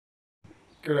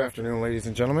Good afternoon, ladies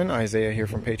and gentlemen. Isaiah here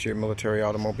from Patriot Military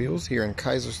Automobiles here in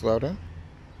Kaiserslautern.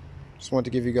 Just wanted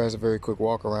to give you guys a very quick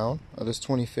walk around of this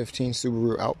 2015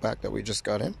 Subaru Outback that we just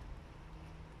got in.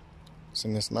 It's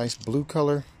in this nice blue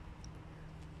color,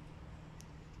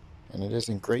 and it is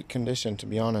in great condition, to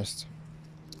be honest.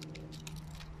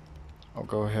 I'll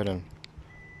go ahead and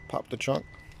pop the trunk.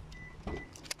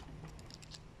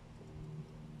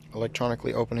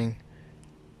 Electronically opening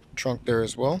trunk there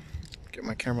as well. Get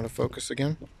my camera to focus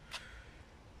again.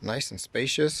 Nice and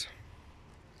spacious.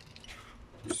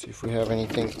 Let's see if we have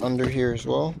anything under here as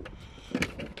well. Go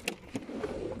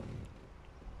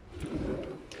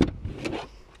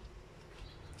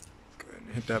ahead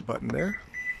and hit that button there.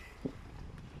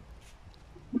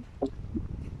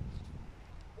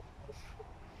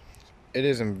 It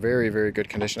is in very, very good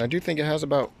condition. I do think it has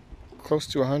about close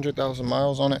to 100,000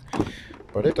 miles on it,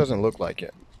 but it doesn't look like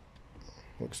it.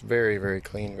 Looks very, very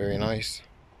clean, very nice.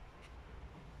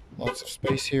 Lots of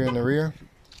space here in the rear.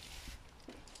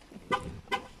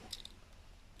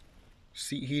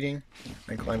 Seat heating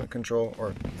and climate control,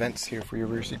 or vents here for your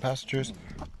rear seat passengers.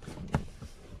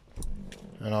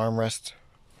 An armrest,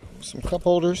 some cup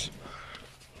holders.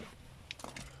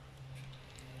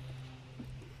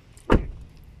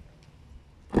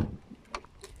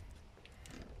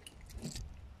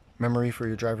 Memory for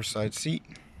your driver's side seat.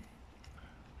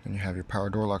 And you have your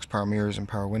power door locks, power mirrors, and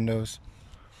power windows.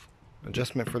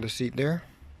 Adjustment for the seat there.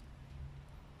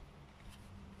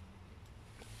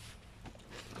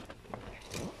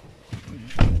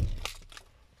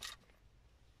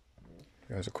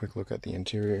 Guys, a quick look at the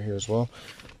interior here as well.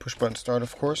 Push button start,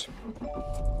 of course.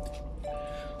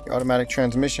 The automatic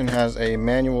transmission has a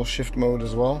manual shift mode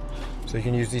as well, so you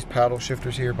can use these paddle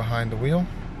shifters here behind the wheel.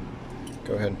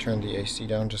 Go ahead and turn the AC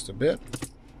down just a bit.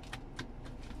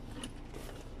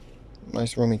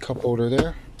 Nice roomy cup holder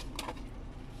there.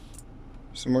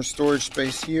 Some more storage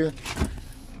space here.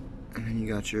 And then you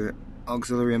got your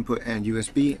auxiliary input and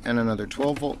USB, and another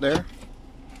 12 volt there.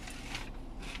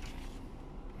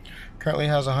 Currently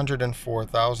has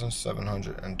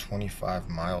 104,725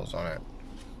 miles on it.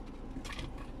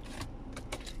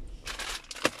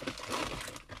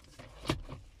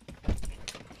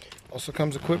 Also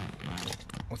comes equipped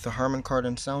with the Harman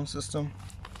Kardon sound system.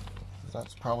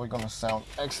 That's probably going to sound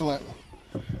excellent.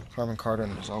 Harman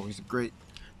Kardon is always a great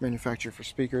manufacturer for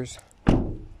speakers.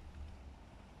 And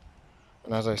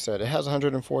as I said, it has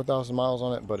 104,000 miles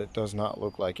on it, but it does not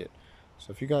look like it.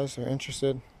 So if you guys are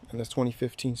interested in this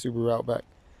 2015 Subaru Outback,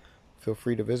 feel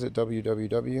free to visit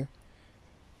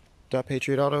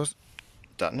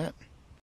www.patriotautos.net.